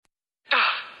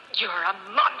You're a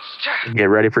monster. Get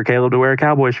ready for Caleb to wear a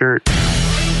cowboy shirt.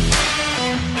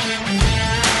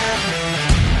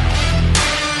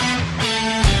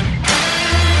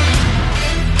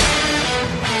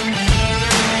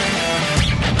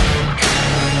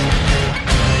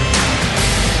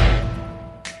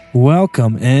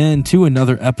 Welcome in to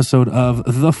another episode of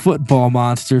the Football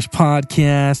Monsters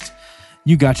podcast.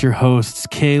 You got your hosts,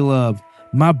 Caleb,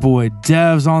 my boy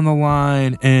Dev's on the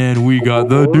line, and we got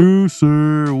the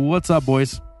Deucer. What's up,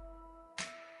 boys?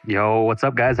 Yo, what's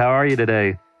up, guys? How are you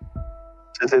today?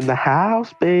 Just in the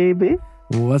house, baby.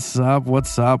 What's up?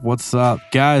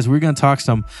 Guys, we're going to talk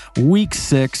some Week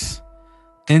 6,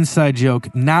 inside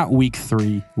joke, not Week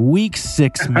 3, Week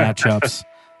 6 matchups.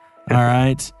 All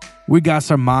right. We got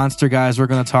some monster guys we're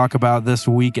going to talk about this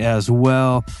week as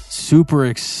well. Super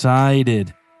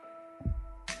excited.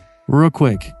 Real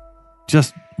quick.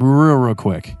 Just real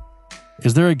quick.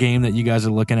 Is there a game that you guys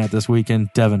are looking at this weekend?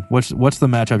 Devin, what's the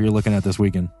matchup you're looking at this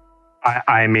weekend?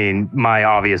 I mean, my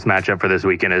obvious matchup for this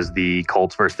weekend is the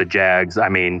Colts versus the Jags. I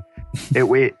mean,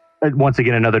 once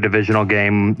again, another divisional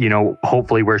game. You know,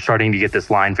 hopefully we're starting to get this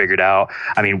line figured out.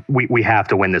 I mean, we have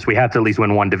to win this. We have to at least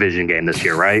win one division game this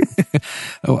year, right?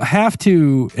 Have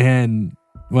to, and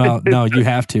well, no, you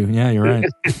have to. Yeah, you're right.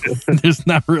 There's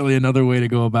not really another way to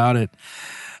go about it.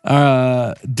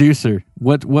 Deucer,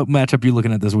 what matchup are you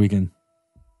looking at this weekend?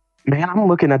 Man, I'm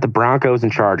looking at the Broncos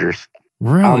and Chargers.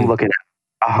 Really? I'm looking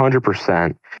at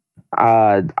 100%.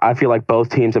 I feel like both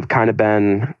teams have kind of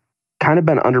been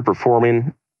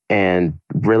underperforming and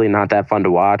really not that fun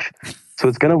to watch. So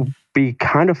it's going to be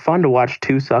kind of fun to watch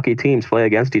two sucky teams play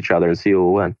against each other and see who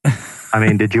will win. I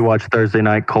mean, did you watch Thursday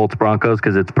night Colts Broncos?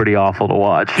 Because it's pretty awful to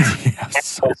watch. Yeah,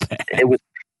 so bad. It was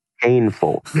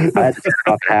painful. I had to turn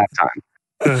it off at halftime.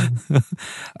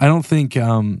 I don't think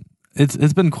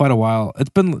it's been quite a while.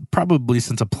 It's been probably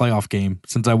since a playoff game,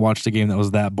 since I watched a game that was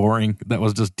that boring, that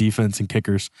was just defense and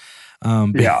kickers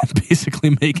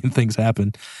basically making things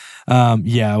happen.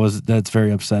 That's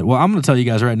very upset. Well, I'm going to tell you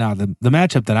guys right now, the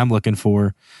matchup that I'm looking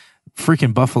for,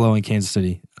 freaking Buffalo and Kansas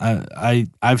City.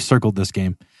 I've circled this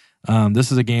game.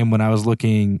 This is a game when I was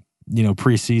looking,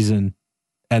 preseason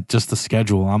at just the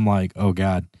schedule. I'm like, oh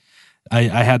God. I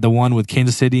had the one with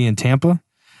Kansas City and Tampa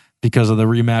because of the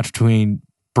rematch between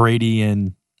Brady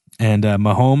and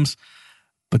Mahomes.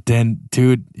 But then,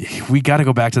 dude, we got to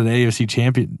go back to the AFC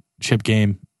Championship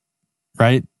game,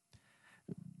 right?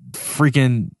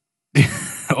 Freaking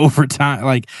overtime.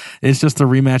 Like, it's just the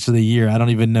rematch of the year. I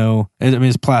don't even know. I mean,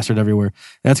 it's plastered everywhere.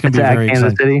 That's going to be very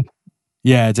Kansas exciting. City?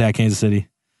 Yeah, it's at Kansas City.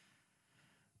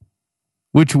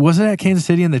 Which, was it at Kansas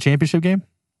City in the championship game?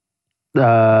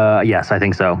 Yes, I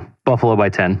think so. Buffalo by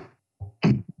 10.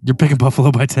 You're picking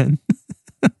Buffalo by 10?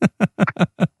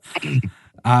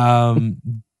 All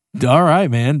right,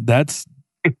 man. That's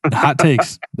hot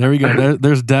takes. There we go.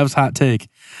 There's Dev's hot take.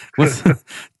 What's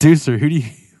Deucer? Who do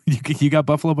you got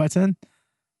Buffalo by 10?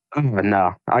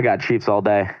 No, I got Chiefs all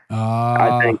day.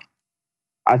 I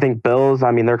I think Bills,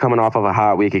 I mean, they're coming off of a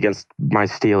hot week against my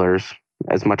Steelers,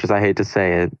 as much as I hate to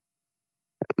say it.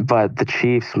 But the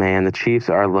Chiefs, man, the Chiefs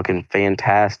are looking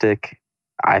fantastic.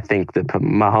 I think that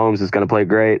Mahomes is going to play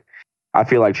great. I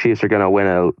feel like Chiefs are going to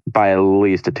win by at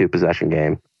least a 2-possession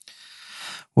game.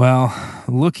 Well,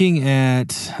 looking at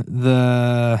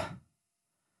the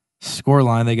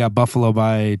scoreline, they got Buffalo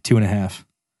by 2.5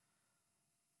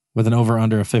 with an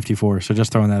over-under of 54. So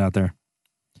just throwing that out there.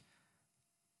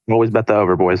 Always bet the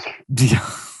over, boys.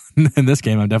 In this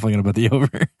game, I'm definitely going to bet the over.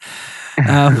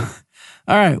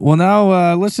 All right. Well,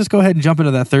 now let's just go ahead and jump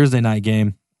into that Thursday night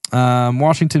game.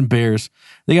 Washington Bears.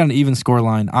 They got an even score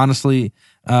line. Honestly,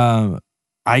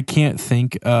 I can't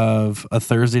think of a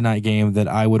Thursday night game that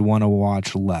I would want to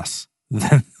watch less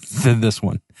than this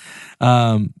one.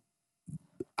 I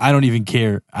don't even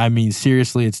care. I mean,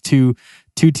 seriously, it's two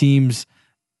teams.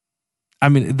 I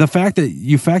mean, the fact that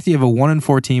you have a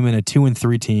 1-4 team and a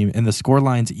 2-3 team, and the score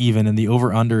line's even, and the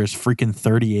over under is freaking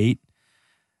 38.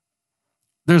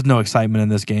 There's no excitement in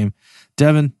this game.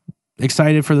 Devin,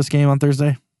 excited for this game on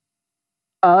Thursday?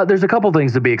 There's a couple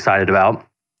things to be excited about.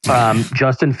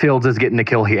 Justin Fields is getting to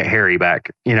kill Harry back,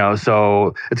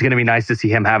 so it's going to be nice to see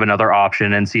him have another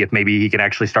option and see if maybe he can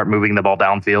actually start moving the ball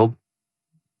downfield.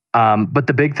 But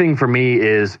the big thing for me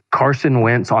is Carson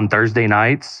Wentz on Thursday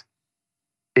nights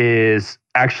is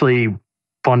actually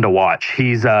fun to watch.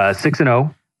 He's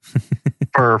 6-0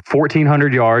 for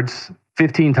 1,400 yards,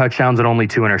 15 touchdowns, and only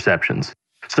 2 interceptions.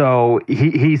 So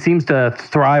he seems to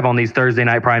thrive on these Thursday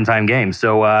night primetime games.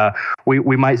 So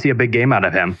we might see a big game out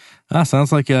of him.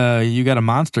 Sounds like you got a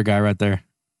monster guy right there.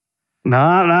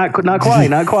 No, not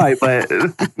quite, but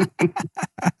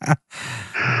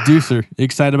Deucer, you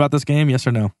excited about this game? Yes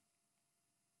or no?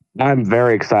 I'm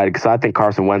very excited because I think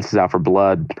Carson Wentz is out for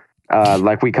blood.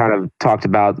 Like we kind of talked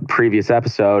about previous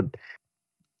episode,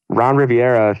 Ron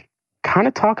Rivera kind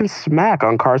of talking smack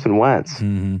on Carson Wentz.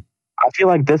 Mm-hmm. I feel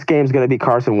like this game's going to be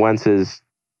Carson Wentz's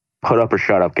put up or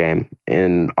shut up game,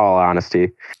 in all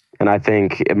honesty. And I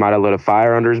think it might have lit a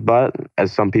fire under his butt,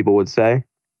 as some people would say.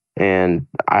 And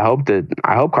I hope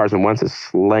Carson Wentz is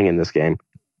slinging this game.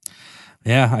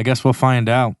 Yeah, I guess we'll find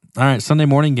out. All right, Sunday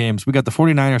morning games. We got the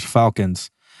 49ers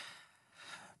Falcons.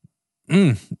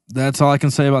 That's all I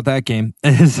can say about that game.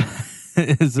 It's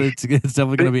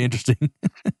definitely going to be interesting.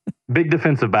 Big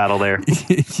defensive battle there.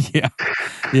 Yeah.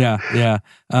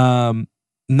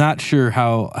 Not sure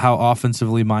how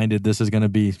offensively minded this is going to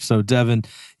be. So, Devin,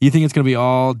 you think it's going to be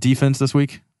all defense this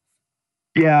week?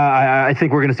 Yeah, I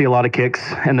think we're going to see a lot of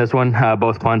kicks in this one,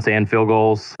 both punts and field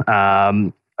goals.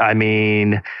 I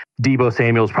mean, Deebo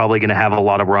Samuel's probably going to have a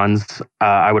lot of runs,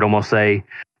 I would almost say.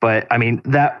 But, I mean,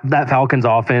 that Falcons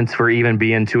offense for even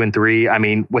being 2-3, I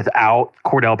mean, without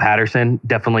Cordell Patterson,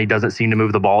 definitely doesn't seem to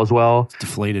move the ball as well. It's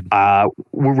deflated.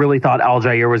 We really thought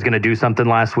Algier was going to do something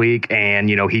last week, and,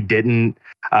 he didn't.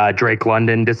 Drake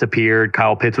London disappeared.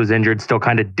 Kyle Pitts was injured, still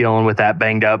kind of dealing with that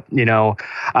banged up,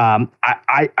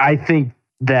 I think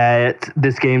that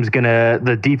this game's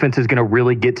the defense is gonna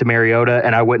really get to Mariota,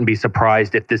 and I wouldn't be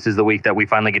surprised if this is the week that we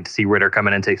finally get to see Ritter come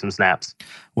in and take some snaps.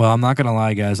 Well, I'm not gonna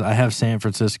lie, guys. I have San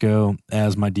Francisco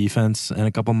as my defense in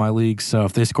a couple of my leagues, so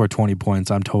if they score 20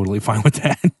 points, I'm totally fine with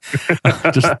that.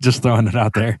 just throwing it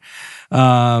out there.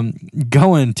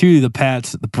 Going to the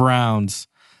Pats, the Browns.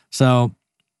 So,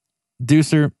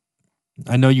 Deucer,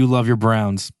 I know you love your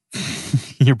Browns.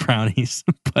 Your brownies.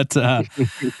 But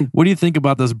what do you think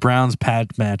about this Browns-Pat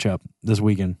matchup this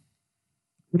weekend?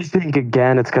 I think,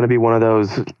 again, it's going to be one of those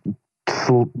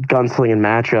gunslinging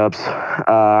matchups.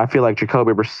 I feel like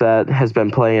Jacoby Brissett has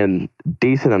been playing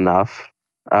decent enough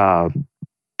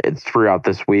it's throughout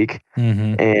this week.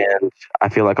 Mm-hmm. And I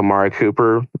feel like Amari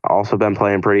Cooper also been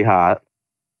playing pretty hot.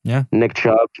 Yeah. Nick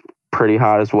Chubb, pretty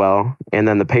hot as well. And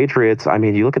then the Patriots, I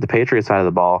mean, you look at the Patriots side of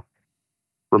the ball,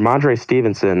 Ramondre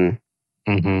Stevenson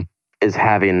is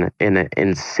having an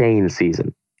insane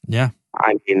season. Yeah.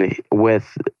 I mean, with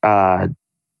Damian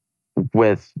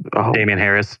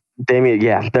Harris.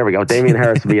 Yeah, there we go. Damian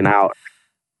Harris being out.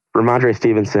 Ramondre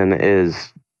Stevenson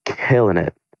is killing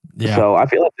it. Yeah. So I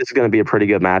feel like this is going to be a pretty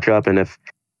good matchup. And if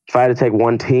I had to take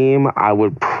one team, I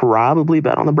would probably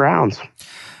bet on the Browns.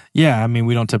 Yeah, I mean,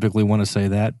 we don't typically want to say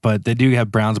that, but they do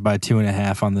have Browns by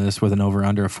 2.5 on this with an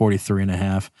over-under of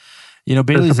 43.5.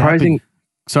 Bailey surprising.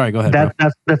 Sorry, go ahead.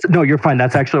 That's no, you're fine.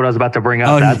 That's actually what I was about to bring up.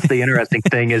 Oh, that's the interesting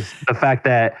thing is the fact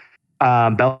that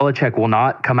Belichick will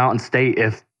not come out and state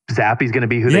if Zappe's going to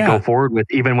be who they go forward with,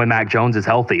 even when Mac Jones is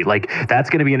healthy. Like, that's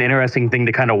going to be an interesting thing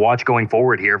to kind of watch going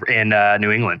forward here in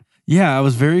New England. Yeah, I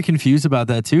was very confused about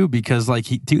that too because,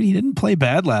 he didn't play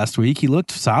bad last week. He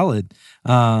looked solid.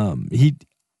 He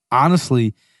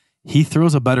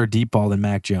throws a better deep ball than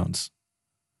Mac Jones.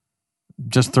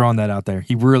 Just throwing that out there.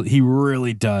 He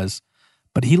really does.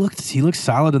 But he looks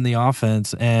solid in the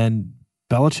offense, and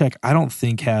Belichick, I don't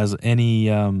think, has any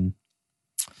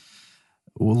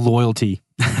loyalty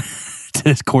to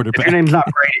his quarterback. If your name's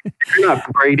not Brady, if you're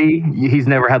not Brady, he's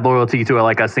never had loyalty to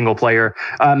a single player.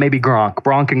 Maybe Gronk.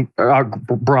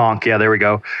 Gronk, yeah, there we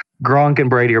go. Gronk and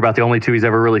Brady are about the only two he's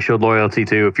ever really showed loyalty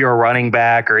to. If you're a running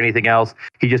back or anything else,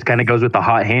 he just kind of goes with the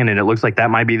hot hand, and it looks like that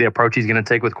might be the approach he's going to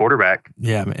take with quarterback.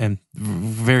 Yeah, and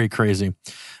very crazy.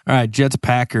 All right,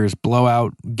 Jets-Packers,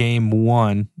 blowout game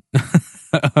 1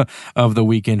 of the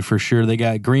weekend for sure. They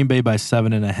got Green Bay by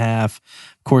 7.5. Of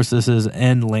course, this is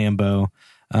in Lambeau.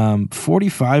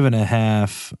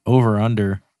 45.5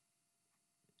 over-under.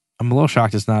 I'm a little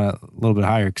shocked it's not a little bit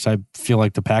higher because I feel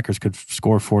like the Packers could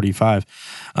score 45.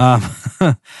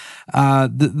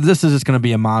 This is just going to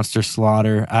be a monster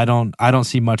slaughter. I don't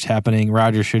see much happening.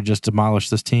 Rodgers should just demolish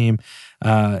this team.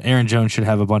 Aaron Jones should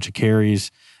have a bunch of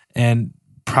carries, and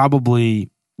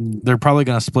they're probably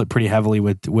going to split pretty heavily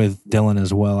with Dillon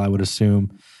as well, I would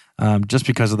assume, just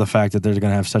because of the fact that they're going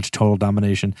to have such total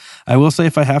domination. I will say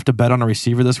if I have to bet on a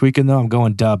receiver this weekend, though, I'm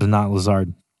going Dubs, not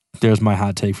Lazard. There's my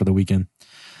hot take for the weekend.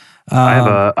 I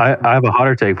have a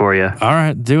hotter take for you. All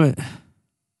right, do it.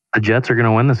 The Jets are going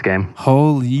to win this game.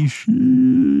 Holy shit!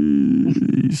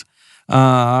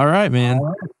 All right, man.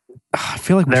 I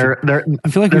feel like we should bet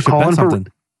something.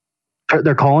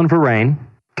 They're calling for rain.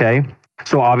 Okay,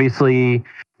 so obviously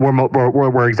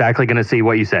we're exactly going to see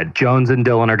what you said. Jones and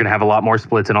Dillon are going to have a lot more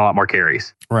splits and a lot more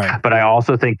carries. Right. But I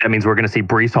also think that means we're going to see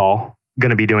Breece Hall going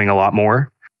to be doing a lot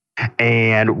more.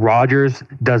 And Rodgers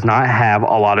does not have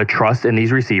a lot of trust in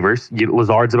these receivers.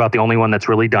 Lazard's about the only one that's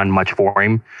really done much for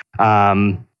him.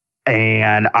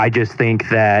 And I just think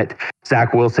that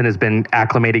Zach Wilson has been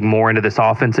acclimating more into this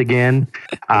offense again.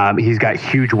 He's got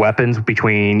huge weapons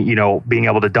between, being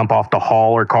able to dump off to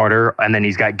Hall or Carter. And then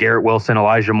he's got Garrett Wilson,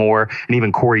 Elijah Moore, and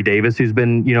even Corey Davis, who's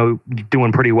been,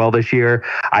 doing pretty well this year.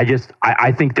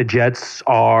 I think the Jets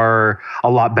are a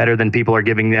lot better than people are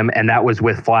giving them. And that was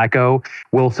with Flacco.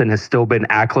 Wilson has still been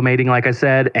acclimating, like I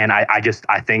said. And I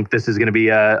think this is going to be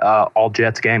a all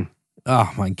Jets game.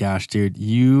 Oh my gosh, dude,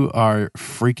 you are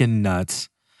freaking nuts.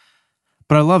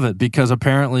 But I love it because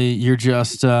apparently you're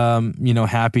just,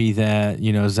 happy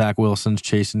that, Zach Wilson's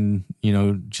chasing,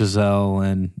 Giselle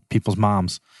and people's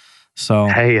moms. So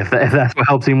hey, if that's what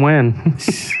helps him win.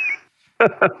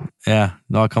 Yeah,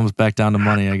 it all comes back down to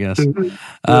money, I guess.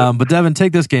 But Devin,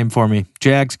 take this game for me.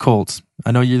 Jags, Colts.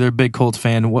 I know you're a big Colts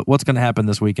fan. What's going to happen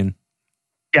this weekend?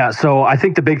 Yeah, so I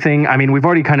think the big thing, we've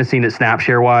already kind of seen it snap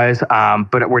share wise,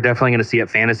 but we're definitely going to see it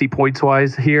fantasy points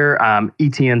wise here.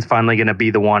 ETN's finally going to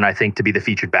be the one, I think, to be the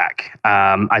featured back.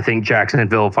 I think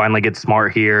Jacksonville finally gets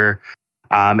smart here,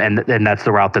 and that's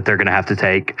the route that they're going to have to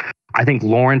take. I think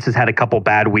Lawrence has had a couple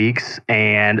bad weeks,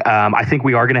 and I think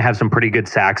we are going to have some pretty good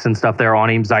sacks and stuff there on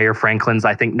him. Zaire Franklin's,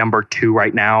 I think, number 2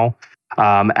 right now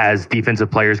as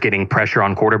defensive players getting pressure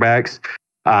on quarterbacks.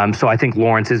 So I think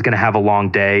Lawrence is going to have a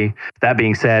long day. That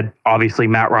being said, obviously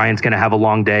Matt Ryan's going to have a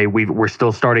long day. We're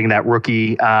still starting that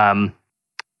rookie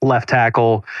left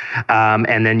tackle.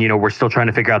 And then, we're still trying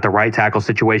to figure out the right tackle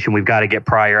situation. We've got to get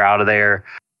Pryor out of there.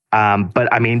 But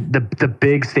the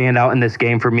big standout in this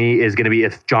game for me is going to be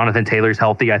if Jonathan Taylor's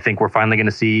healthy. I think we're finally going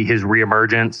to see his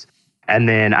reemergence. And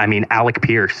then, Alec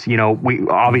Pierce, we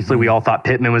all thought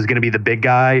Pittman was going to be the big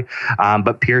guy,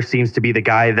 but Pierce seems to be the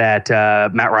guy that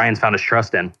Matt Ryan's found his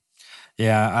trust in.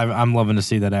 Yeah, I'm loving to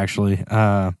see that, actually.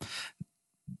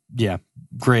 Yeah,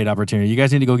 great opportunity. You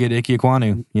guys need to go get Ike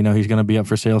Ekwonu. He's going to be up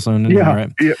for sale soon. Anyway,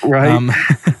 right? Yeah, right.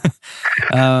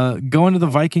 Going to the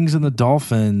Vikings and the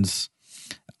Dolphins,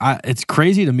 it's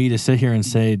crazy to me to sit here and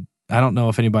say, I don't know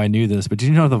if anybody knew this, but did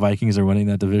you know the Vikings are winning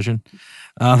that division?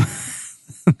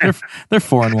 They're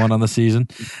 4-1 on the season,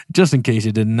 just in case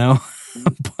you didn't know.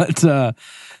 But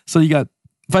so you got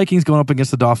Vikings going up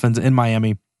against the Dolphins in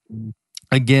Miami.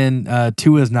 Again,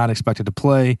 Tua is not expected to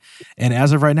play, and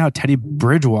as of right now, Teddy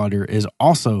Bridgewater is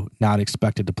also not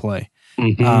expected to play.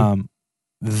 Mm-hmm.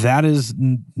 That is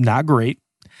not great.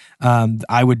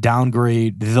 I would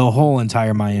downgrade the whole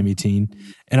entire Miami team,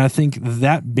 and I think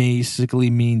that basically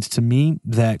means to me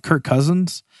that Kirk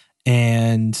Cousins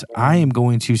and I am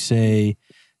going to say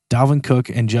Dalvin Cook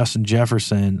and Justin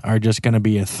Jefferson are just going to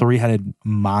be a 3-headed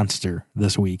monster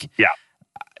this week. Yeah.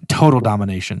 Total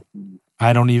domination.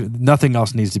 Nothing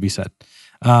else needs to be said.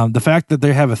 The fact that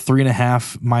they have a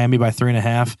 3.5, Miami by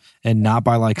 3.5 and not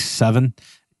by like 7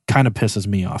 kind of pisses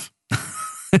me off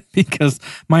because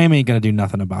Miami ain't going to do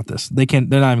nothing about this. They're not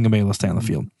even going to be able to stay on the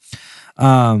field.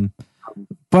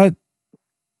 But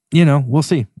we'll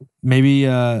see. Maybe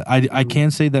I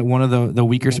can say that one of the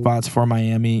weaker spots for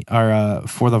Miami or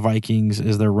for the Vikings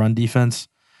is their run defense.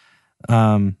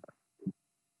 So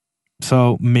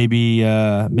maybe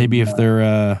if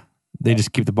they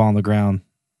just keep the ball on the ground,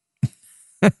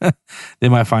 they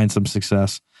might find some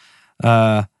success.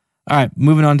 All right,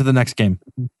 moving on to the next game.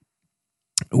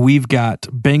 We've got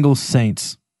Bengals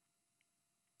Saints.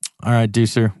 All right,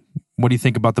 Deucer, what do you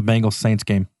think about the Bengals Saints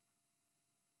game?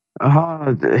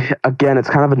 Again, it's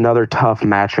kind of another tough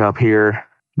matchup here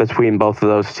between both of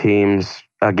those teams.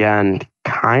 Again,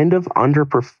 kind of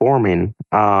underperforming.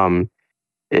 I'm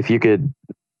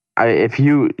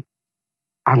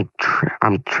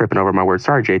tripping over my words.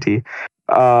 Sorry, JT.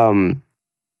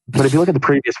 But if you look at the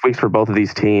previous weeks for both of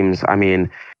these teams,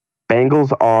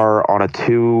 Bengals are on a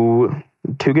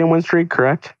two-game win streak,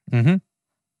 correct? Mm-hmm.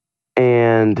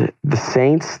 And the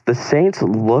Saints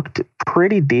looked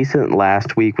pretty decent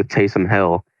last week with Taysom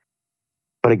Hill.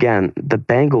 But again, the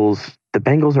Bengals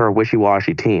are a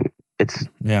wishy-washy team.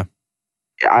 They're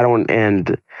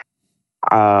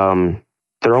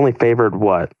only favored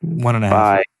what? 1.5.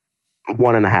 By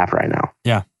 1.5 right now.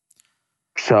 Yeah.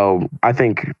 So I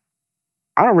don't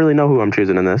really know who I'm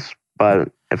choosing in this, but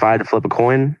if I had to flip a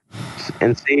coin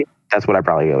and see, that's what I'd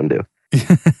probably go and do.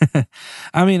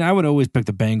 I would always pick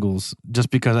the Bengals just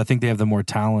because I think they have the more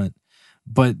talent.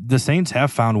 But the Saints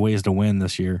have found ways to win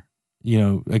this year.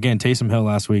 Again, Taysom Hill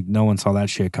last week, no one saw that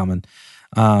shit coming.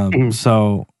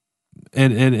 So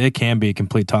it can be a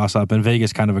complete toss-up, and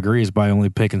Vegas kind of agrees by only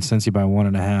picking Cincy by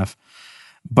 1.5.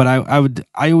 But I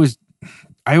always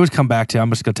come back to I'm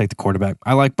just going to take the quarterback.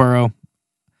 I like Burrow.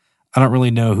 I don't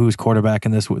really know who's quarterback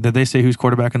in this. Did they say who's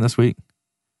quarterback in this week?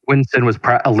 Winston was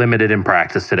limited in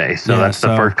practice today, so that's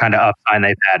the first kind of up sign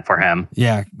they've had for him.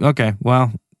 Yeah. Okay.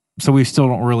 Well, so we still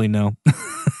don't really know.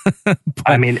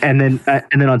 I mean, and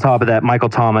then on top of that, Michael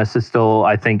Thomas is still,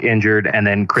 I think, injured, and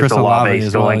then Chris Olave is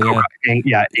still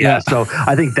yeah. So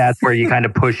I think that's where you kind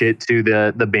of push it to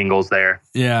the Bengals there.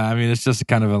 Yeah, I mean, it's just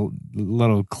kind of a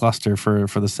little cluster for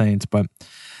the Saints, but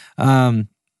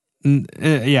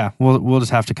yeah, we'll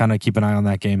just have to kind of keep an eye on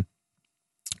that game.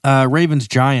 Ravens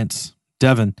Giants,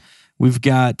 Devin. We've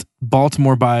got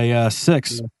Baltimore by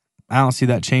 6. Yeah. I don't see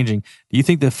that changing. Do you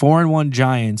think the 4-1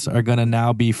 Giants are going to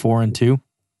now be 4-2?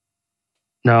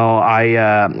 No, I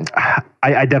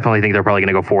definitely think they're probably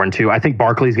going to go 4-2. I think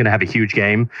Barkley's going to have a huge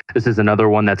game. This is another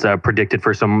one that's predicted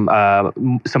for some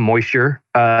moisture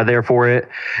there for it,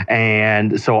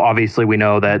 and so obviously we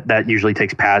know that usually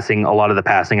takes a lot of the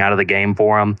passing out of the game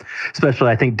for him.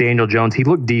 Especially, I think Daniel Jones. He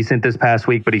looked decent this past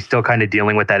week, but he's still kind of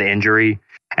dealing with that injury,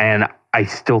 and I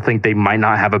still think they might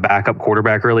not have a backup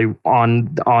quarterback really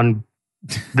on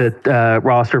the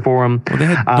roster for him.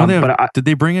 Well, did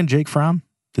they bring in Jake Fromm?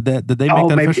 Did they make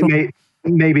that official?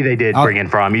 Maybe they did bring in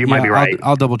Fromm. You might be right.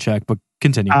 I'll double check, but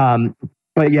continue.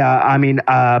 But yeah, I mean,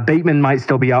 Bateman might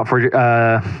still be out for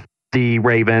the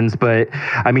Ravens, but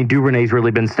I mean, Duvernay's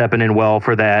really been stepping in well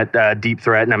for that deep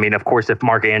threat. And I mean, of course, if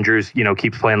Mark Andrews,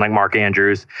 keeps playing like Mark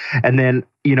Andrews, and then,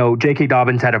 J.K.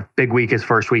 Dobbins had a big week his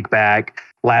first week back.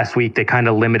 Last week, they kind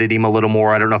of limited him a little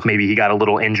more. I don't know if maybe he got a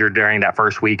little injured during that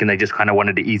first week and they just kind of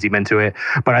wanted to ease him into it.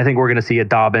 But I think we're going to see a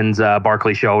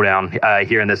Dobbins-Barkley showdown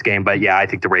here in this game. But yeah, I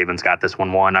think the Ravens got this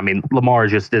one won. I mean, Lamar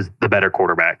just is the better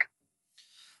quarterback.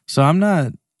 So I'm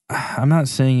not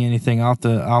saying anything. I'll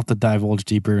have to divulge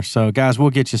deeper. So guys, we'll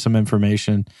get you some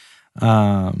information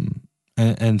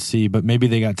and see. But maybe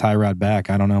they got Tyrod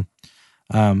back. I don't know.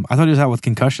 I thought he was out with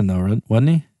concussion though, wasn't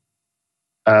he?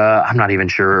 I'm not even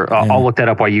sure. I'll look that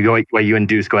up while you and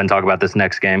Deuce go ahead and talk about this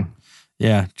next game.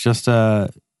 Yeah, just do a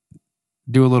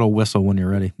little whistle when you're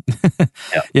ready.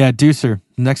 Yeah, Deucer,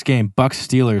 next game, Bucks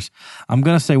Steelers. I'm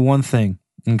gonna say one thing,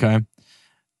 okay?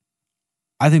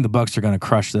 I think the Bucks are gonna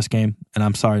crush this game, and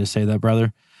I'm sorry to say that,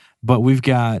 brother, but we've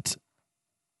got.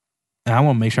 And I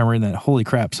want to make sure I'm reading that. Holy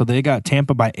crap! So they got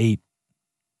Tampa by 8.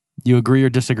 You agree or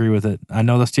disagree with it? I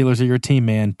know the Steelers are your team,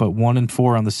 man, but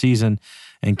 1-4 on the season.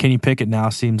 And Kenny Pickett now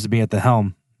seems to be at the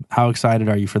helm. How excited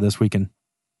are you for this weekend?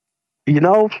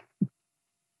 Devin's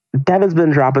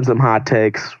been dropping some hot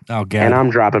takes. Oh, God. And I'm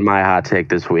dropping my hot take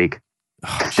this week.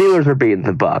 Steelers are beating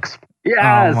the Bucks.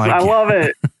 Yes, I love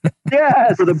it.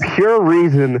 Yes. For the pure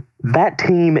reason that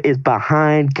team is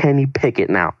behind Kenny Pickett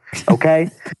now, okay?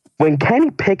 When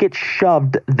Kenny Pickett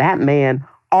shoved that man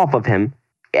off of him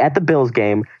at the Bills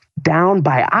game, down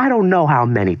by I don't know how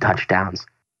many touchdowns,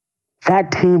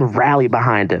 that team rallied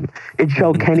behind him. It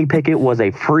showed Kenny Pickett was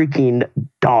a freaking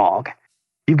dog.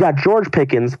 You've got George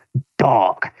Pickens,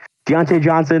 dog. Deontay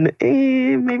Johnson,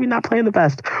 maybe not playing the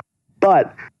best.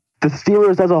 But the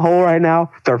Steelers as a whole right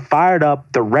now, they're fired up.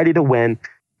 They're ready to win.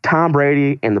 Tom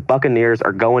Brady and the Buccaneers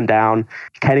are going down.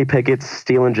 Kenny Pickett's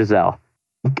stealing Giselle.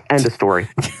 End of story.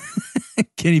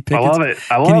 Kenny Pickett.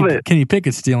 I love it. Kenny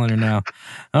Pickett's stealing her now.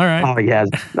 All right. Oh, yes.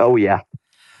 Oh, yeah.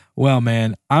 Well,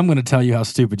 man, I'm going to tell you how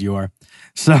stupid you are.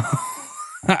 So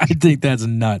I think that's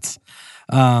nuts.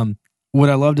 Would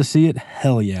I love to see it?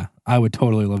 Hell yeah. I would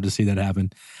totally love to see that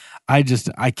happen.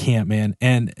 I can't, man.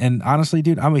 And honestly,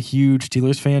 dude, I'm a huge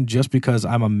Steelers fan just because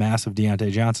I'm a massive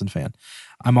Deontay Johnson fan.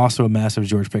 I'm also a massive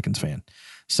George Pickens fan.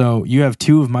 So you have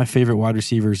 2 of my favorite wide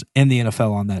receivers in the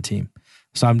NFL on that team.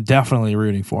 So I'm definitely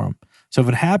rooting for them. So if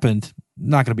it happened, I'm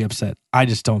not going to be upset. I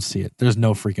just don't see it. There's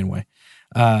no freaking way.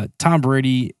 Tom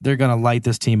Brady, they're going to light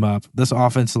this team up. This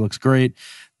offense looks great.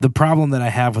 The problem that I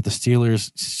have with the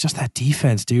Steelers is just that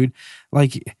defense, dude.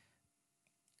 Like,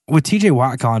 with TJ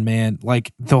Watt gone, man,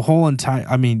 like the whole entire,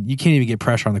 I mean, you can't even get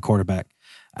pressure on the quarterback.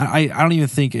 I don't even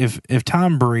think if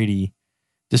Tom Brady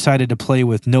decided to play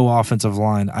with no offensive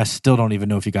line, I still don't even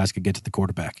know if you guys could get to the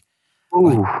quarterback.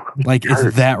 Ooh, like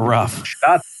it's that rough.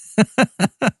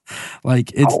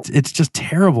 Like it's just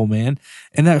terrible, man.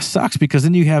 And that sucks because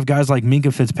then you have guys like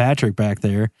Minka Fitzpatrick back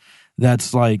there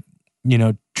that's like,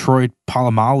 Troy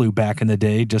Polamalu back in the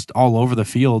day, just all over the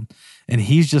field. And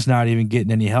he's just not even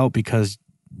getting any help because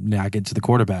not getting to the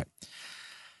quarterback.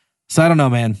 So I don't know,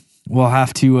 man. We'll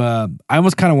have to. I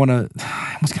almost kind of want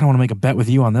to make a bet with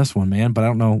you on this one, man. But I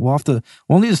don't know.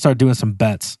 We'll need to start doing some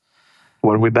bets.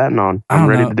 What are we betting on? I'm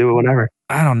ready to do it whenever.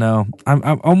 I don't know.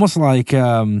 I'm almost like.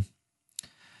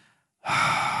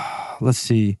 Let's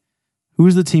see.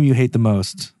 Who's the team you hate the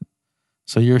most?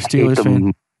 So you're a Steelers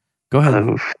fan. Go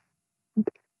ahead.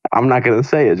 I'm not going to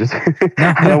say it. Just I'm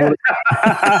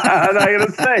not going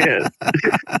to say it.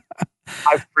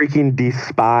 I freaking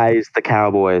despise the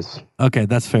Cowboys. Okay,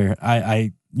 that's fair.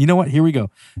 You know what? Here we go.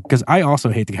 Because I also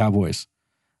hate the Cowboys.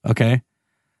 Okay?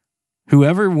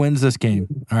 Whoever wins this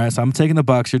game, all right, so I'm taking the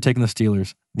Bucs, you're taking the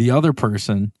Steelers. The other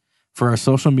person for our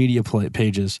social media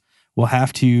pages will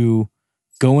have to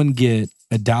go and get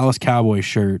a Dallas Cowboys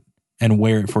shirt and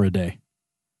wear it for a day.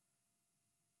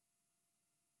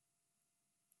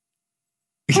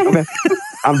 Okay.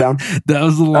 I'm down. That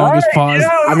was the longest pause.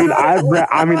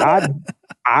 Yeah.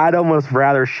 I'd almost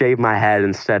rather shave my head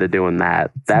instead of doing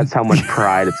that. That's how much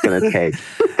pride it's going to take.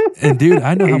 And dude,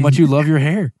 I know how much you love your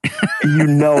hair. You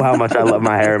know how much I love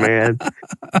my hair, man.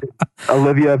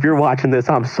 Olivia, if you're watching this,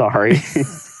 I'm sorry.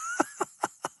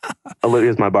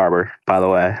 Olivia's my barber, by the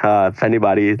way. If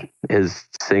anybody is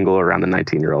single around the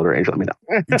 19-year-old range, let me know.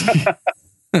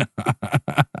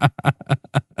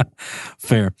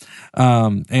 Fair.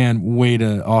 And way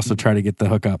to also try to get the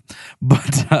hookup.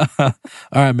 But all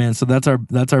right, man. So that's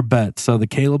our bet. So the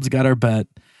Caleb's got our bet.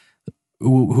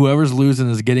 Whoever's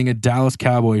losing is getting a Dallas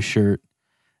Cowboys shirt,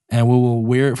 and we will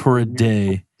wear it for a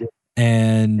day,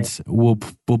 and we'll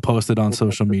post it on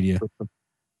social media. All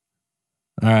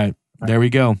right, there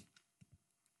we go.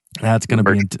 That's gonna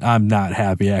be. I'm not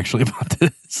happy actually about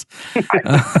this.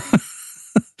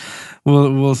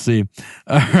 We'll see.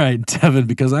 All right, Tevin,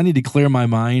 because I need to clear my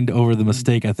mind over the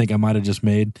mistake I think I might have just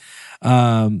made.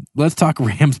 Let's talk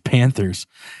Rams-Panthers.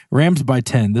 Rams by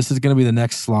 10. This is going to be the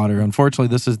next slaughter. Unfortunately,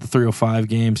 this is the 3:05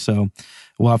 game, so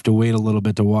we'll have to wait a little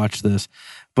bit to watch this.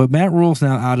 But Matt Rule's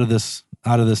now out of this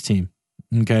team.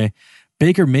 Okay,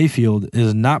 Baker Mayfield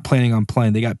is not planning on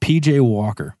playing. They got PJ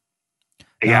Walker.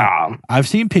 Yeah, I've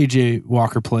seen PJ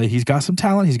Walker play. He's got some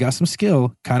talent. He's got some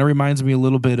skill. Kind of reminds me a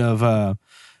little bit of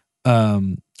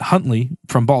Huntley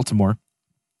from Baltimore.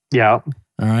 Yeah. All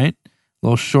right.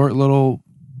 Little short little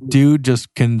dude,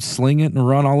 just can sling it and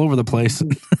run all over the place.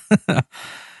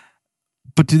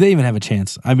 But do they even have a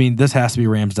chance? I mean, this has to be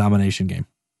Rams domination game.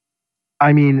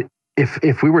 I mean,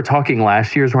 if we were talking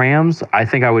last year's Rams, I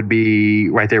think I would be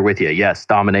right there with you. Yes,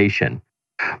 domination.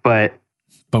 But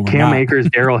Cam Akers,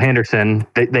 Darrell Henderson,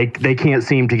 they can't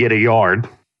seem to get a yard.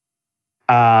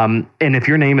 And if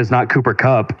your name is not Cooper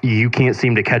Kupp, you can't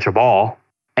seem to catch a ball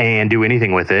and do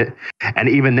anything with it. And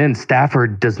even then,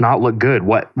 Stafford does not look good.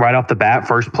 Right off the bat,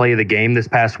 first play of the game this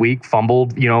past week,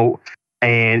 fumbled,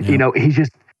 and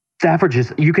Stafford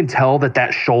just, you can tell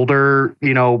that shoulder,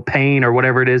 pain or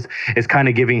whatever it is kind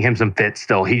of giving him some fits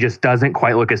still. He just doesn't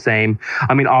quite look the same.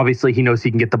 I mean, obviously he knows he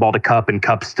can get the ball to Kupp, and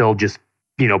Kupp's still just,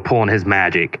 pulling his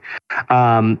magic.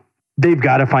 They've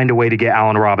got to find a way to get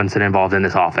Allen Robinson involved in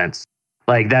this offense.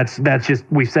 Like that's just,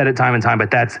 we've said it time and time,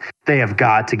 but they have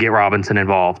got to get Robinson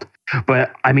involved.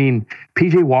 But I mean,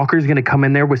 PJ Walker's going to come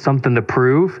in there with something to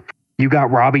prove. You got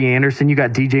Robbie Anderson, you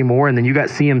got DJ Moore, and then you got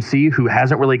CMC, who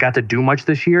hasn't really got to do much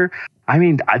this year. I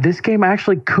mean, this game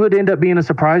actually could end up being a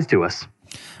surprise to us.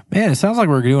 Man, it sounds like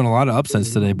we're doing a lot of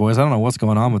upsets today, boys. I don't know what's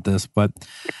going on with this, but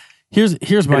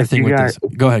here's my thing with this.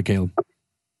 Go ahead, Caleb.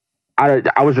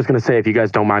 I was just going to say, if you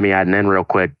guys don't mind me adding in real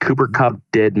quick, Cooper Kupp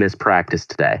did miss practice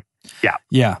today.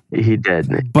 Yeah, he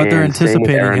did. But they're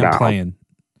anticipating him playing,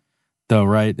 though,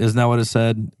 right? Isn't that what it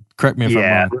said? Correct me if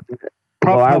I'm wrong.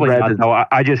 Probably not. No,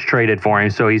 I just traded for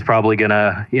him, so he's probably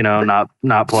gonna,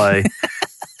 not play.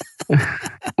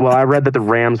 Well, I read that the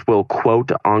Rams will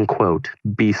quote unquote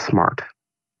be smart.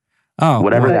 Oh,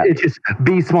 whatever that. It's just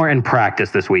be smart in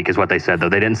practice this week is what they said, though.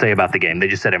 They didn't say about the game. They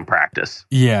just said in practice.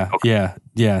 Yeah, okay.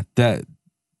 yeah. That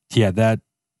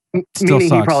still meaning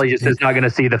sucks. He probably just is not going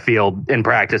to see the field in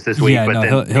practice this week, but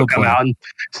then he'll come out and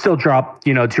still drop,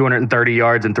 230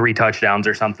 yards and 3 touchdowns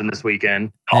or something this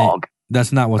weekend. Dog.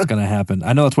 That's not what's going to happen.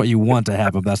 I know that's what you want to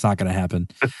happen, but that's not going to happen.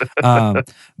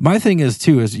 My thing is,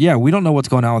 we don't know what's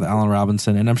going on with Allen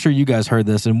Robinson, and I'm sure you guys heard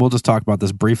this, and we'll just talk about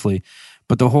this briefly.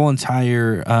 But the whole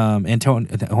entire I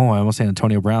almost say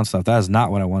Antonio Brown stuff. That is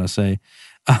not what I want to say.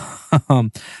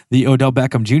 The Odell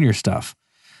Beckham Jr. stuff.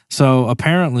 So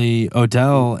apparently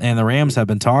Odell and the Rams have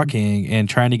been talking and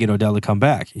trying to get Odell to come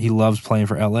back. He loves playing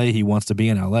for LA. He wants to be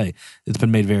in LA. It's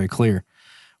been made very clear.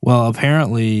 Well,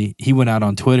 apparently he went out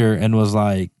on Twitter and was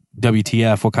like,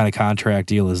 WTF, what kind of contract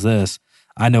deal is this?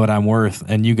 I know what I'm worth,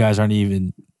 and you guys aren't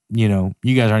even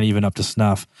up to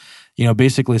snuff.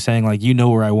 Basically saying like,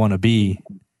 where I want to be,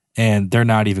 and they're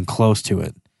not even close to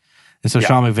it. And so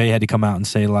Sean McVay had to come out and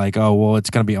say like, oh, well, it's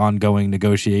going to be ongoing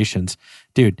negotiations.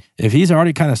 Dude, if he's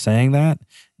already kind of saying that,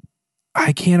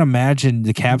 I can't imagine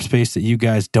the cap space that you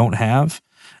guys don't have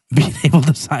being able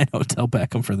to sign Odell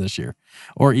Beckham for this year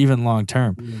or even long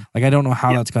term. Like, I don't know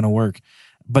how that's going to work.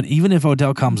 But even if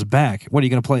Odell comes back, what are you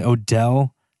going to play?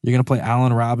 Odell? You're going to play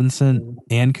Allen Robinson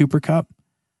and Cooper Kupp?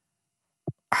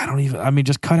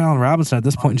 Just cut Allen Robinson at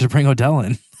this point and just bring Odell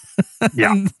in.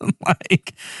 Yeah.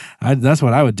 That's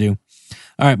what I would do.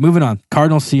 All right, moving on.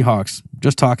 Cardinals Seahawks.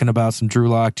 Just talking about some Drew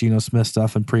Lock, Geno Smith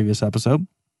stuff in previous episode.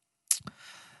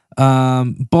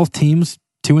 Both teams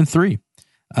 2-3.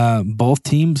 Both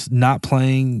teams not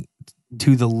playing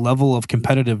to the level of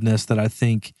competitiveness that I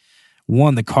think,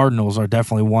 one, the Cardinals are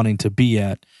definitely wanting to be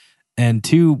at, and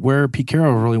two, where Pete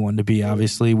Carroll really wanted to be,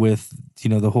 obviously, with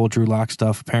the whole Drew Lock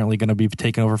stuff apparently going to be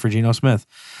taking over for Geno Smith.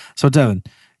 So, Devin,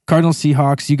 Cardinals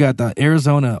Seahawks, you got the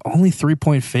Arizona only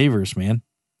 3-point favors, man.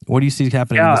 What do you see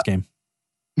happening in this game?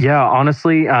 Yeah,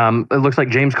 honestly, it looks like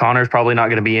James Conner is probably not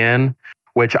going to be in,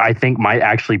 which I think might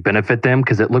actually benefit them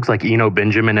because it looks like Eno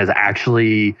Benjamin is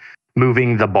actually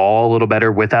moving the ball a little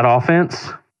better with that offense.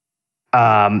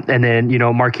 And then,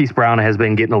 Marquise Brown has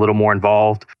been getting a little more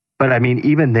involved. But,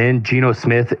 even then, Geno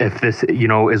Smith, if this,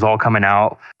 is all coming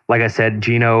out, like I said,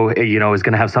 Geno, is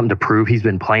going to have something to prove. He's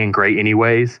been playing great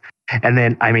anyways. And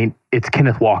then, it's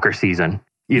Kenneth Walker season.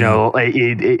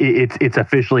 It's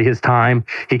officially his time.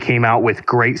 He came out with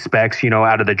great specs,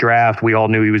 out of the draft. We all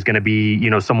knew he was going to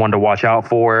be, someone to watch out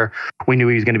for. We knew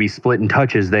he was going to be splitting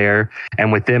touches there.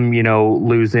 And with them,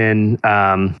 losing,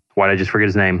 why did I just forget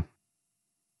his name?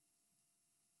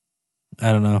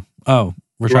 I don't know. Oh,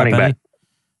 Rashad running Penny? back.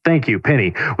 Thank you,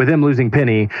 Penny. With him losing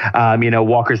Penny,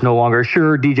 Walker's no longer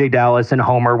sure. DJ Dallas and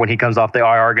Homer, when he comes off the IR,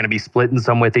 are going to be splitting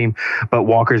some with him, but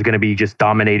Walker's going to be just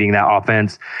dominating that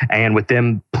offense. And with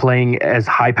them playing as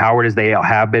high-powered as they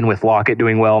have been, with Lockett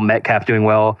doing well, Metcalf doing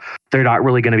well, they're not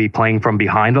really going to be playing from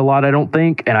behind a lot, I don't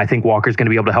think. And I think Walker's going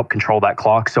to be able to help control that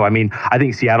clock. So, I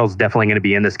think Seattle's definitely going to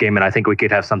be in this game, and I think we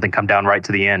could have something come down right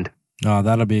to the end. Oh,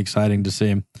 that'll be exciting to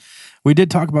see. We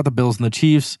did talk about the Bills and the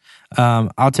Chiefs.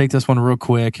 I'll take this one real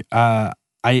quick. I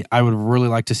would really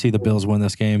like to see the Bills win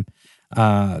this game.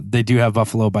 They do have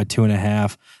Buffalo by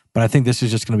 2.5, but I think this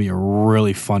is just going to be a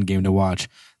really fun game to watch.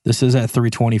 This is at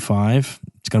 3:25.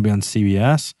 It's going to be on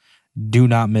CBS. Do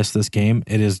not miss this game.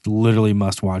 It is literally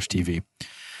must-watch TV.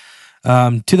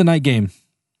 To the night game,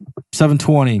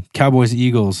 7:20,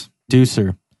 Cowboys-Eagles,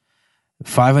 Deucer.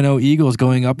 5-0 Eagles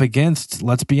going up against,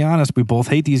 let's be honest, we both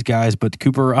hate these guys, but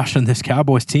Cooper Rush and this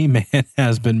Cowboys team, man,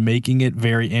 has been making it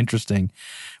very interesting.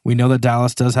 We know that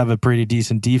Dallas does have a pretty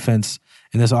decent defense,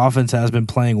 and this offense has been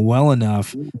playing well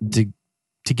enough to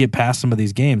get past some of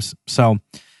these games. So,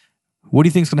 what do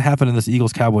you think is going to happen in this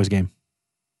Eagles-Cowboys game?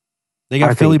 They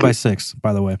got Philly by 6,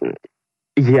 by the way.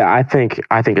 Yeah, I think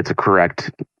it's a correct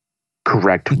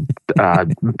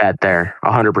bet there,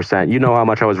 100%. You know how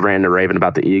much I was ranting to Raven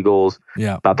about the Eagles,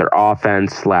 about their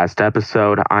offense last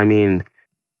episode.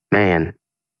 Man,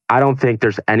 I don't think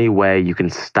there's any way you can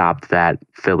stop that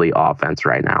Philly offense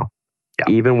right now.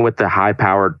 Yeah. Even with the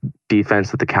high-powered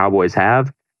defense that the Cowboys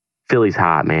have, Philly's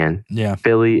hot, man. Yeah.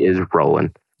 Philly is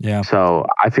rolling. Yeah. So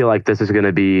I feel like this is going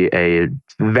to be a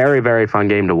very, very fun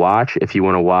game to watch if you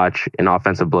want to watch an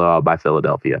offensive blowout by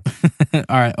Philadelphia. All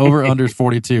right. Over under is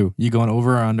 42. You going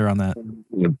over or under on that?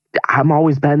 I'm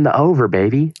always betting the over,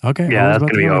 baby. Okay. Yeah, that's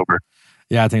going to be over.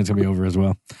 Yeah, I think it's going to be over as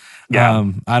well.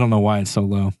 Yeah. I don't know why it's so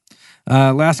low.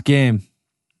 Last game,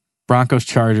 Broncos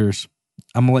Chargers.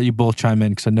 I'm going to let you both chime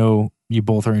in because I know you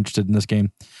both are interested in this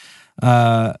game.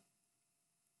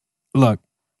 Look,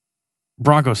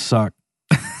 Broncos suck.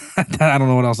 I don't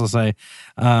know what else to say.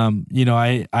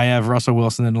 I have Russell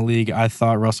Wilson in the league. I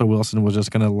thought Russell Wilson was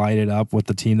just going to light it up with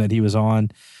the team that he was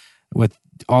on, with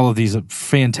all of these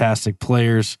fantastic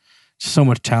players, so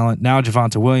much talent. Now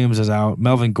Javonte Williams is out.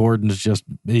 Melvin Gordon's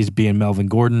he's being Melvin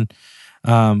Gordon,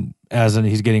 as in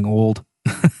he's getting old.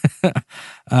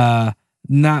 Not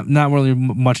really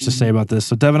much to say about this.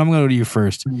 So Devin, I'm going to go to you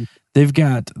first. They've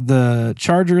got the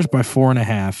Chargers by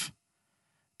 4.5.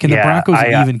 Can the Broncos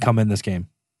even come in this game?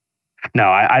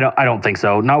 No, I don't think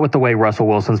so. Not with the way Russell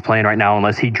Wilson's playing right now,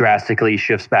 unless he drastically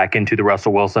shifts back into the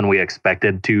Russell Wilson we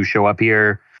expected to show up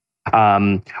here.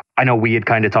 I know we had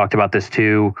kind of talked about this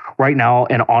too. Right now,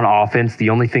 and on offense,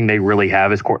 the only thing they really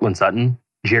have is Cortland Sutton.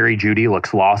 Jerry Jeudy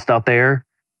looks lost out there.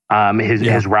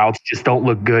 His routes just don't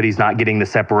look good. He's not getting the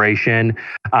separation.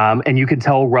 And you can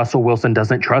tell Russell Wilson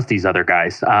doesn't trust these other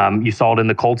guys. You saw it in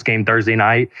the Colts game Thursday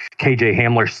night. KJ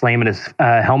Hamler slamming his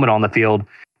helmet on the field.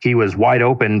 He was wide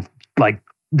open like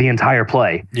the entire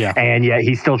play. Yeah. And yet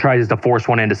he still tries to force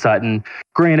one into Sutton.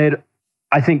 Granted,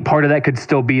 I think part of that could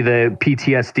still be the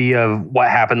PTSD of what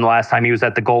happened the last time he was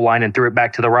at the goal line and threw it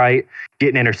back to the right,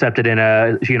 getting intercepted in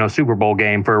a Super Bowl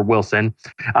game for Wilson.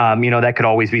 That could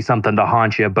always be something to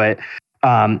haunt you, but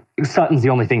Sutton's the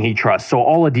only thing he trusts. So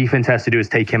all a defense has to do is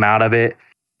take him out of it.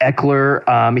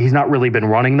 Eckler, he's not really been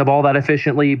running the ball that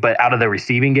efficiently, but out of the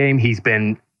receiving game, he's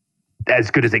been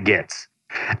as good as it gets.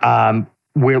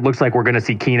 Where it looks like we're going to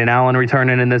see Keenan Allen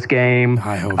returning in this game.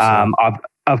 I hope so.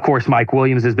 Of course, Mike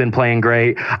Williams has been playing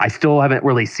great. I still haven't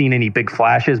really seen any big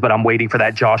flashes, but I'm waiting for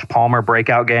that Josh Palmer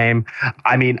breakout game.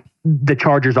 I mean, the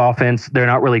Chargers offense, they're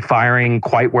not really firing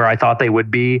quite where I thought they would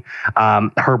be.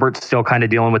 Herbert's still kind of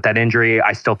dealing with that injury.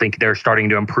 I still think they're starting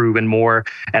to improve and more.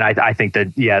 And I think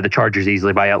that, the Chargers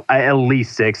easily by at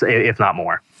least 6, if not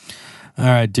more. All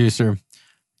right, Deucer.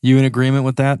 You in agreement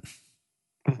with that?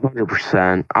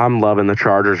 100%. I'm loving the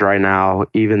Chargers right now,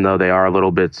 even though they are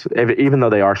even though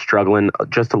they are struggling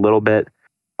just a little bit.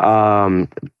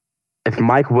 If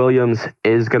Mike Williams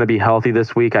is going to be healthy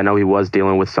this week, I know he was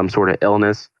dealing with some sort of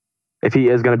illness. If he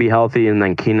is going to be healthy and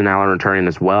then Keenan Allen returning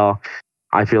as well,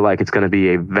 I feel like it's going to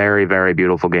be a very, very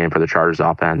beautiful game for the Chargers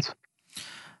offense.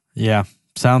 Yeah,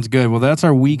 sounds good. Well, that's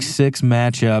our week 6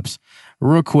 matchups.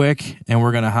 Real quick, and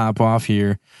we're going to hop off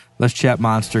here. Let's chat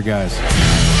Monster Guys.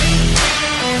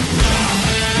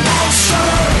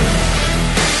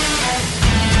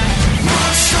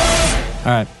 All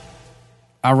right,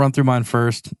 I'll run through mine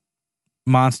first.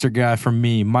 Monster guy for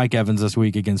me, Mike Evans this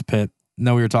week against Pitt.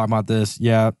 Know we were talking about this.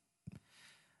 Yeah.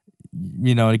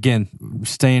 Again,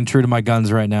 staying true to my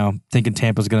guns right now, thinking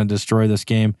Tampa's going to destroy this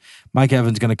game. Mike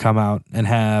Evans going to come out and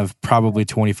have probably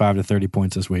 25 to 30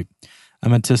 points this week.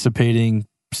 I'm anticipating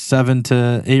 7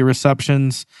 to 8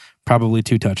 receptions, probably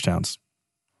 2 touchdowns.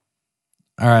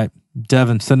 All right,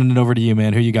 Devin, sending it over to you,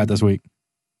 man. Who you got this week?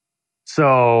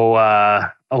 So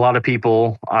a lot of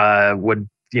people would,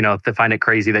 find it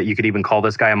crazy that you could even call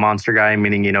this guy a monster guy,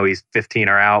 meaning, he's 15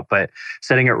 or out, but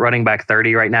sitting at running back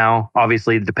 30 right now,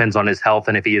 obviously it depends on his health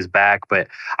and if he is back, but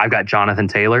I've got Jonathan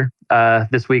Taylor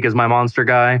this week as my monster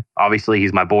guy. Obviously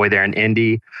he's my boy there in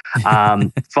Indy.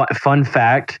 Fun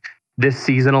fact, this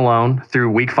season alone through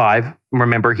week 5,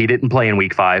 remember he didn't play in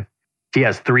week 5. He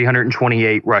has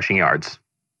 328 rushing yards.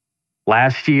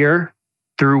 Last year,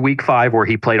 through week 5, where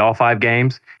he played all 5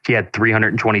 games, he had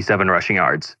 327 rushing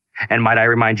yards. And might I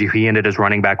remind you, he ended as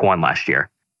running back 1 last year.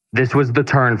 This was the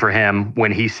turn for him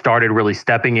when he started really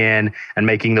stepping in and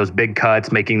making those big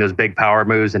cuts, making those big power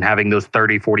moves, and having those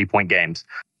 30, 40-point games.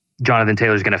 Jonathan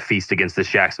Taylor's going to feast against this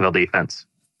Jacksonville defense.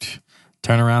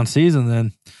 Turnaround season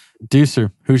then.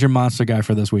 Deucer, who's your monster guy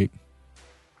for this week?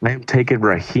 I'm taking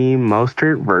Raheem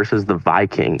Mostert versus the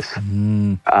Vikings.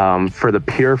 For the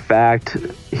pure fact,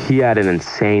 he had an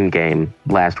insane game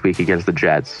last week against the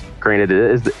Jets. Granted,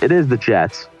 it is the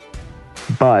Jets,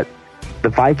 but the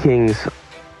Vikings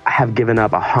have given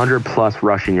up 100-plus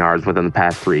rushing yards within the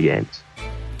past 3 games.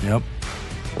 Yep.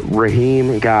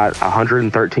 Raheem got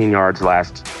 113 yards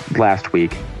last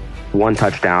week, 1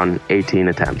 touchdown, 18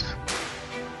 attempts.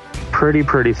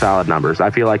 Pretty solid numbers. I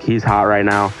feel like he's hot right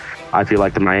now. I feel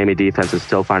like the Miami defense is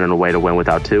still finding a way to win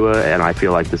without Tua, and I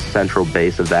feel like the central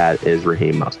base of that is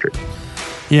Raheem Mostert.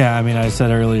 Yeah, I mean, I said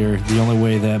earlier, the only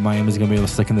way that Miami's going to be able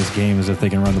to stick in this game is if they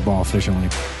can run the ball efficiently,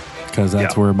 because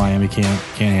that's where Miami can't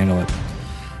handle it.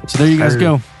 So there you guys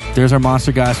go. There's our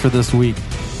monster guys for this week.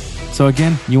 So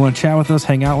again, you want to chat with us,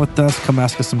 hang out with us, come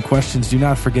ask us some questions. Do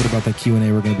not forget about that Q&A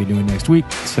we're going to be doing next week.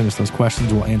 Send us those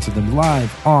questions. We'll answer them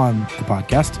live on the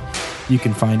podcast. You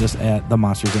can find us at The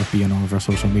Monsters FB on all of our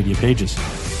social media pages.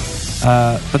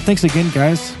 But thanks again,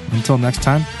 guys. Until next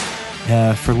time,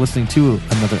 for listening to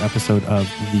another episode of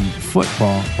the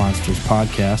Football Monsters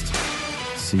podcast.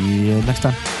 See you next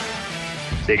time.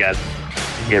 See you guys.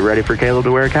 Get ready for Caleb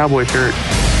to wear a cowboy shirt.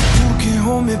 You can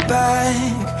hold me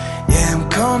back. Yeah, I'm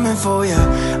coming for you.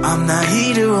 I'm not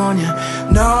heater on you.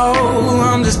 No,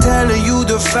 I'm just telling you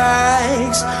the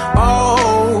facts.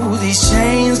 Oh, these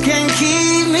chains can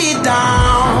keep me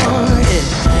down.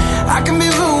 Yeah. I can be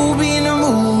rude, be in the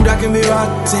mood. I can be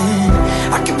rotten.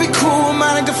 I can be cool,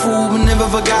 mind like a fool, but never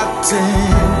forgotten.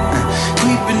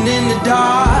 Creeping in the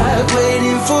dark,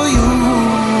 waiting for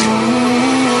you.